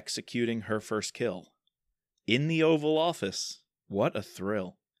 Irene executing her first kill. In the Oval Office, what a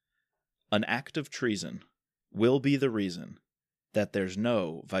thrill. An act of treason will be the reason that there's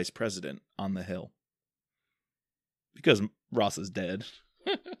no vice president on the Hill. Because Ross is dead.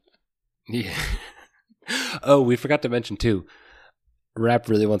 Yeah. Oh, we forgot to mention, too, Rapp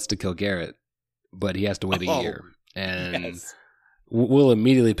really wants to kill Garrett, but he has to wait a year. And yes. We'll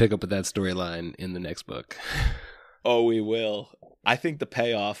immediately pick up with that storyline in the next book. Oh, we will. I think the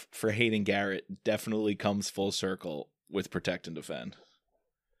payoff for hating Garrett definitely comes full circle with Protect and Defend.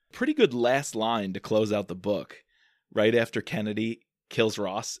 Pretty good last line to close out the book. Right after Kennedy kills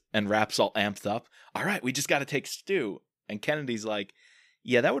Ross and Rapp's all amped up. All right, we just got to take Stu. And Kennedy's like,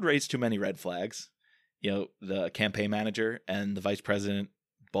 yeah, that would raise too many red flags. You know, the campaign manager and the vice president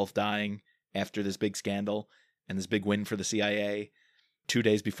both dying after this big scandal and this big win for the CIA 2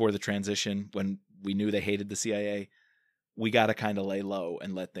 days before the transition when we knew they hated the CIA. We got to kind of lay low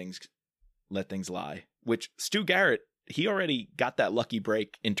and let things lie. Which Stu Garrett, he already got that lucky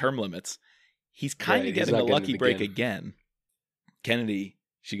break in term limits. He's kind of getting a lucky break again. Kennedy,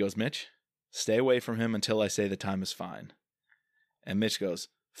 she goes, Mitch, stay away from him until I say the time is fine. And Mitch goes,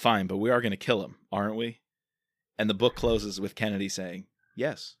 fine, but we are going to kill him, aren't we? And the book closes with Kennedy saying,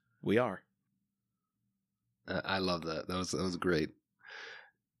 yes, we are. I love that. That was great.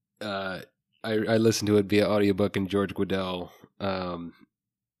 I listened to it via audiobook, and George Guidall,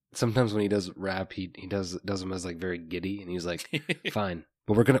 sometimes when he does Rapp, he does him as like very giddy, and he's like, fine,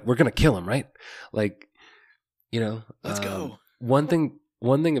 but we're gonna kill him, right? Like, you know, let's go. One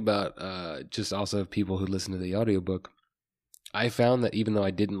thing about just also people who listen to the audiobook, I found that even though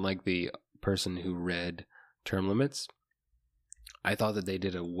I didn't like the person who read Term Limits, I thought that they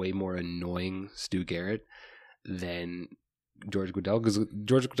did a way more annoying Stu Garrett than George Guidall, because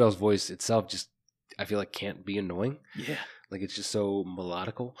George Guidall's voice itself just, I feel like, can't be annoying. Yeah. Like, it's just so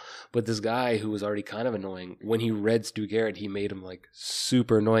melodical. But this guy who was already kind of annoying, when he read Stu Garrett, he made him like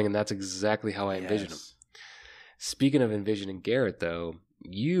super annoying, and that's exactly how I envisioned him. Speaking of envisioning Garrett, though,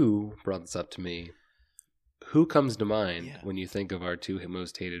 you brought this up to me. Who comes to mind when you think of our two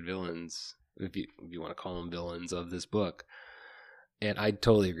most hated villains, if you want to call them villains of this book? And I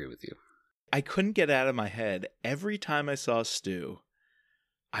totally agree with you. I couldn't get out of my head. Every time I saw Stu,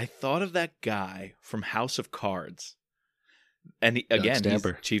 I thought of that guy from House of Cards. And he's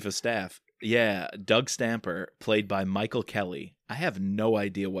chief of staff. Yeah, Doug Stamper, played by Michael Kelly. I have no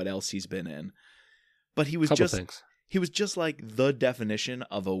idea what else he's been in. But he was just like the definition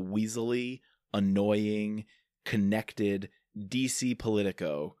of a weaselly, annoying, connected DC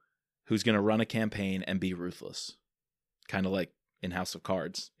politico who's going to run a campaign and be ruthless. Kind of like in House of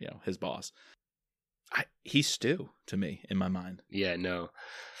Cards, his boss. He's Stu to me in my mind. Yeah, no.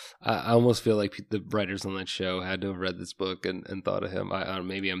 I almost feel like the writers on that show had to have read this book and thought of him.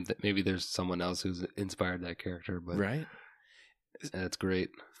 Maybe there's someone else who's inspired that character, but right. That's great.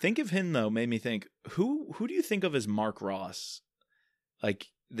 Think of him though, made me think, who do you think of as Mark Ross? Like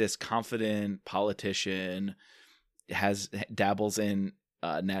this confident politician, dabbles in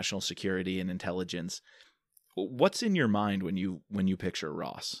national security and intelligence. What's in your mind when you picture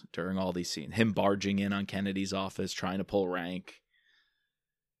Ross during all these scenes? Him barging in on Kennedy's office, trying to pull rank.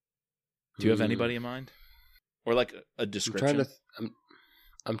 Do you have anybody in mind, or like a description?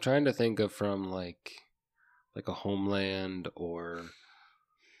 I'm trying to think of from like a Homeland or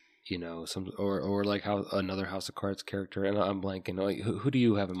some or like how another House of Cards character, and I'm blanking. Like, who do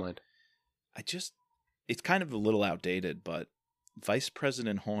you have in mind? It's kind of a little outdated, but Vice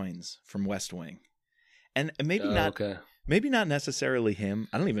President Hoynes from West Wing. And maybe not necessarily him.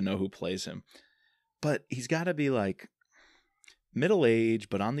 I don't even know who plays him. But he's got to be like middle age,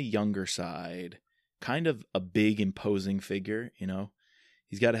 but on the younger side, kind of a big imposing figure,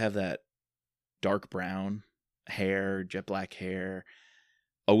 He's got to have that dark brown hair, jet black hair,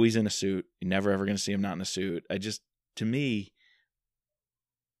 always in a suit. You're never ever going to see him not in a suit. To me,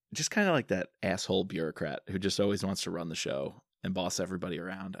 just kind of like that asshole bureaucrat who just always wants to run the show and boss everybody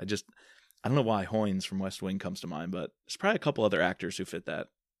around. I don't know why Hoynes from West Wing comes to mind, but there's probably a couple other actors who fit that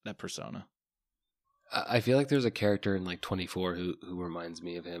persona. I feel like there's a character in like 24 who reminds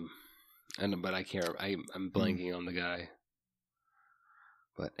me of him, but I can't. I'm blanking on the guy.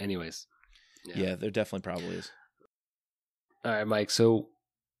 But anyways, yeah, there definitely probably is. All right, Mike. So,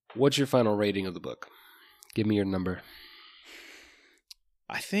 what's your final rating of the book? Give me your number.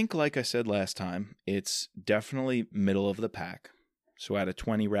 I think, like I said last time, it's definitely middle of the pack. So out of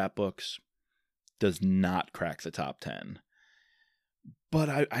 20 rap books, does not crack the top 10.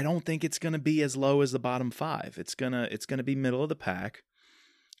 But I don't think it's going to be as low as the bottom 5. It's gonna be middle of the pack.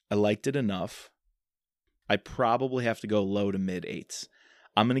 I liked it enough. I probably have to go low to mid 8s.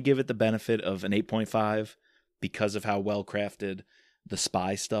 I'm going to give it the benefit of an 8.5 because of how well crafted the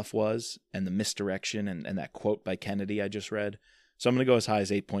spy stuff was and the misdirection and that quote by Kennedy I just read. So I'm going to go as high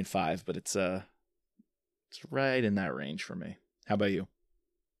as 8.5, but it's right in that range for me. How about you?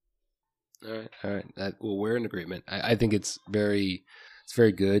 All right. Well, we're in agreement. I think it's very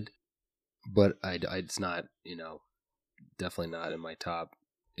good, but it's not, definitely not in my top.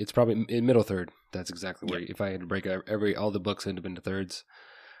 It's probably in middle third. That's exactly where, if I had to break all the books into thirds,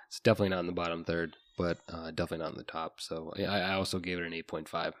 it's definitely not in the bottom third, but definitely not in the top. So I also gave it an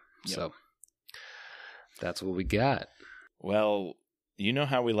 8.5. Yep. So that's what we got. Well, you know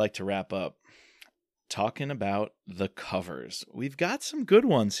how we like to wrap up. Talking about the covers. We've got some good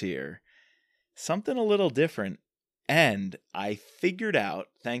ones here. Something a little different. And I figured out,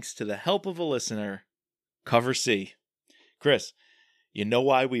 thanks to the help of a listener, cover C. Chris, you know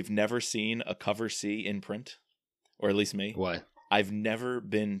why we've never seen a cover C in print? Or at least me? Why? I've never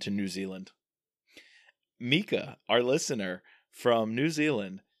been to New Zealand. Mika, our listener from New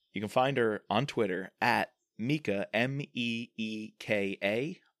Zealand, you can find her on Twitter at Meeka,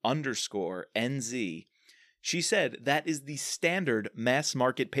 MEEKA _NZ. She said that is the standard mass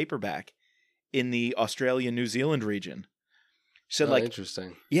market paperback in the Australia-New Zealand region. She said,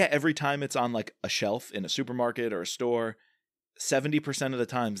 interesting. Yeah, every time it's on like a shelf in a supermarket or a store, 70% of the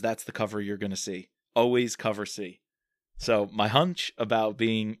times that's the cover you're going to see. Always cover C. So my hunch about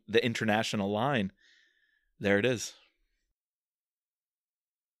being the international line, there it is.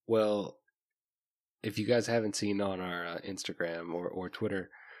 Well, if you guys haven't seen on our Instagram or Twitter,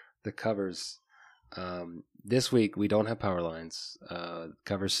 the covers, this week we don't have power lines,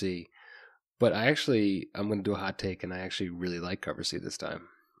 cover C, but I'm going to do a hot take, and I actually really like cover C this time.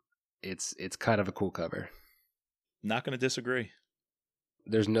 It's kind of a cool cover. Not going to disagree.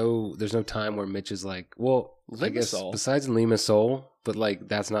 There's no time where Mitch is like, well, Limassol. I guess besides Limassol, but like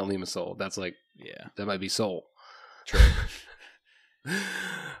that's not Limassol. That's like, that might be Seoul. True.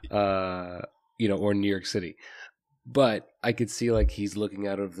 Or New York City. But I could see like he's looking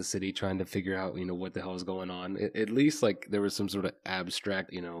out of the city trying to figure out, what the hell is going on. At least like there was some sort of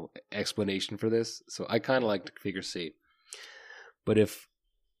abstract, explanation for this. So I kind of liked figure C. But if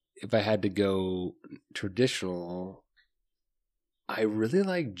I had to go traditional, I really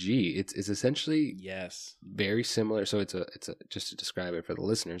like G. It's essentially very similar. So it's a just to describe it for the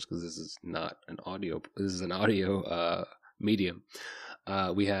listeners, because this is not an audio. This is an audio medium.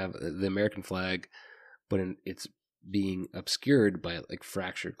 We have the American flag, but it's being obscured by like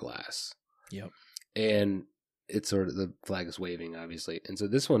fractured glass. Yep. And it's sort of the flag is waving, obviously. And so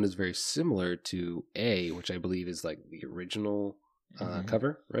this one is very similar to A, which I believe is like the original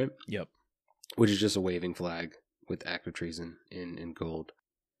cover, right? Yep. Which is just a waving flag with active treason in gold.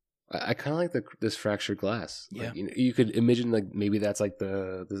 I kind of like this fractured glass. Yeah. Like, you could imagine like maybe that's like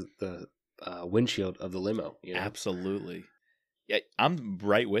the windshield of the limo. Absolutely. Yeah, I'm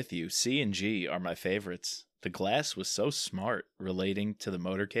right with you. C and G are my favorites. The glass was so smart relating to the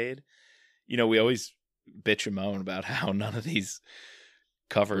motorcade. We always bitch and moan about how none of these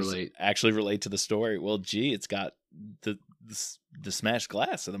covers actually relate to the story. Well, G, it's got the smashed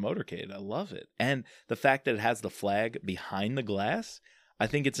glass of the motorcade. I love it. And the fact that it has the flag behind the glass, I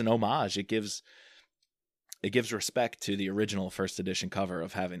think it's an homage. It gives respect to the original first edition cover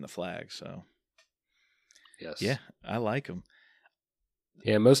of having the flag. So, yes. Yeah, I like them.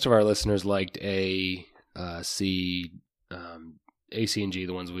 Yeah, most of our listeners liked A, C, A, C, and G,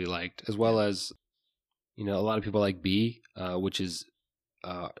 the ones we liked, as well as, a lot of people like B, which is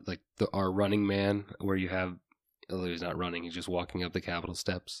like our running man, where you have, although he's not running, he's just walking up the Capitol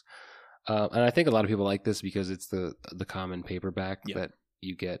steps. And I think a lot of people like this because it's the common paperback that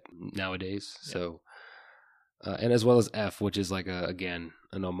you get nowadays. Yep. So, and as well as F, which is like an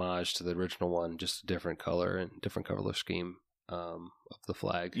homage to the original one, just a different color and different color scheme of the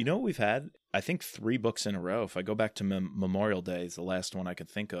flag. We've had, I think, 3 books in a row. If I go back to Memorial Day, is the last one I could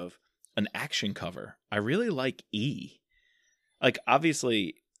think of, an action cover. I really like E. Like,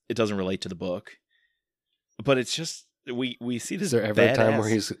 obviously, it doesn't relate to the book, but it's just we see this. Is there ever a time where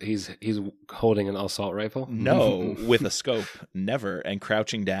he's holding an assault rifle? No, with a scope, never, and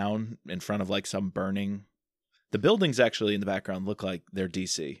crouching down in front of like some burning. The buildings actually in the background look like they're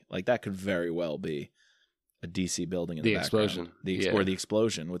DC. Like that could very well be a DC building in the background. Explosion. Or the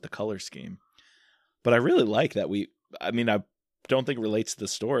explosion with the color scheme. But I really like that I don't think it relates to the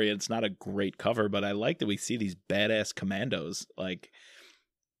story. It's not a great cover, but I like that we see these badass commandos like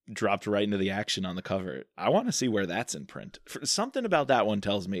dropped right into the action on the cover. I want to see where that's in print. Something about that one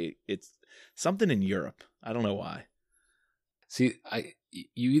tells me it's something in Europe. I don't know why. See,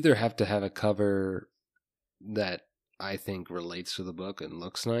 you either have to have a cover that I think relates to the book and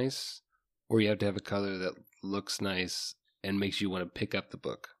looks nice, or you have to have a cover that looks nice and makes you want to pick up the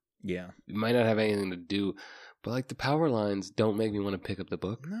book. Yeah. It might not have anything to do, but like the power lines don't make me want to pick up the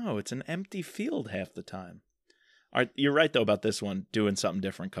book. No, it's an empty field half the time. All right, you're right, though, about this one, doing something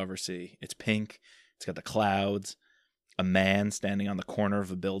different, cover C. It's pink. It's got the clouds, a man standing on the corner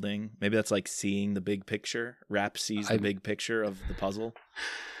of a building. Maybe that's like seeing the big picture. Rap sees the big picture of the puzzle.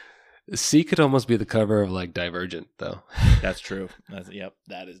 C could almost be the cover of like Divergent, though. That's true. Yep,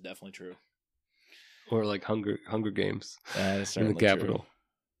 that is definitely true. Or like Hunger Games that is in the Capitol. True.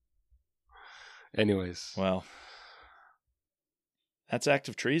 Anyways. Well, that's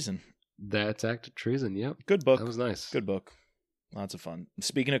Active Treason. That's Active Treason, yep. Good book. That was nice. Good book. Lots of fun.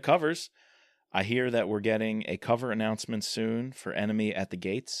 Speaking of covers, I hear that we're getting a cover announcement soon for Enemy at the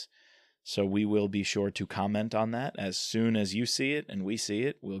Gates. So we will be sure to comment on that as soon as you see it and we see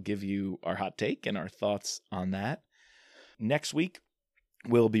it. We'll give you our hot take and our thoughts on that. Next week,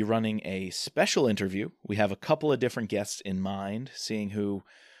 we'll be running a special interview. We have a couple of different guests in mind, seeing who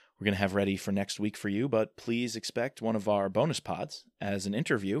we're going to have ready for next week for you. But please expect one of our bonus pods as an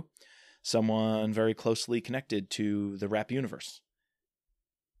interview, someone very closely connected to the rap universe.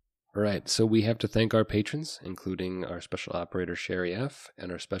 All right, so we have to thank our patrons, including our special operator, Sherry F.,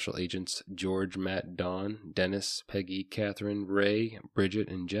 and our special agents, George, Matt, Dawn, Dennis, Peggy, Catherine, Ray, Bridget,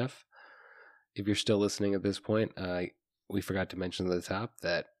 and Jeff. If you're still listening at this point, we forgot to mention at the top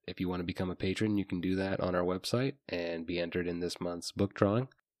that if you want to become a patron, you can do that on our website and be entered in this month's book drawing.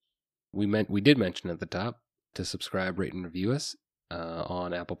 We did mention at the top to subscribe, rate, and review us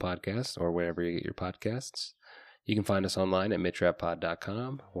on Apple Podcasts or wherever you get your podcasts. You can find us online at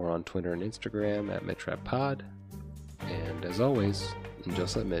mitrappod.com or on Twitter and Instagram at mitrappod. And as always,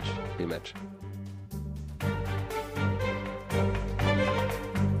 just let Mitch be Mitch.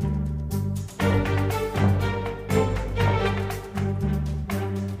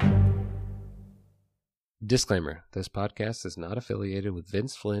 Disclaimer, this podcast is not affiliated with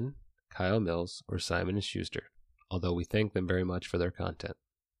Vince Flynn, Kyle Mills, or Simon & Schuster, although we thank them very much for their content.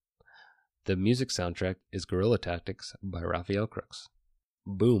 The music soundtrack is Guerrilla Tactics by Raphael Crooks.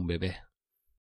 Boom, baby.